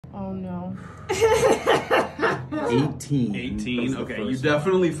Oh no. 18. 18. Okay, you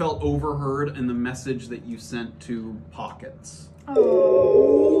definitely felt overheard in the message that you sent to Pockets.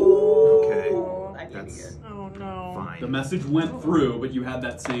 Oh. Okay. That can't be good. Oh no. Fine. The message went through, but you had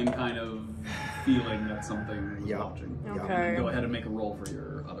that same kind of feeling that something was Yeah. watching. Okay. Go ahead and make a roll for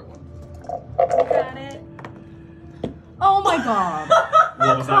your other one. Got it. Oh my god.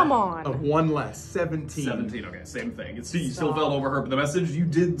 What was Come that? on. One less. 17. 17. Okay, same thing. You still felt overheard, but the message, you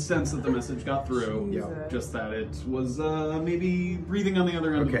did sense that the message got through. Yeah. Just that it was maybe breathing on the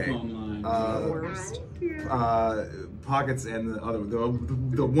other end of the Okay. phone line. Worst. Pockets and the other,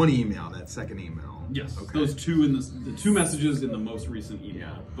 the one email, that second email. Yes, Okay. those two the two messages in the most recent email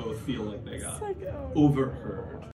both feel like they got overheard.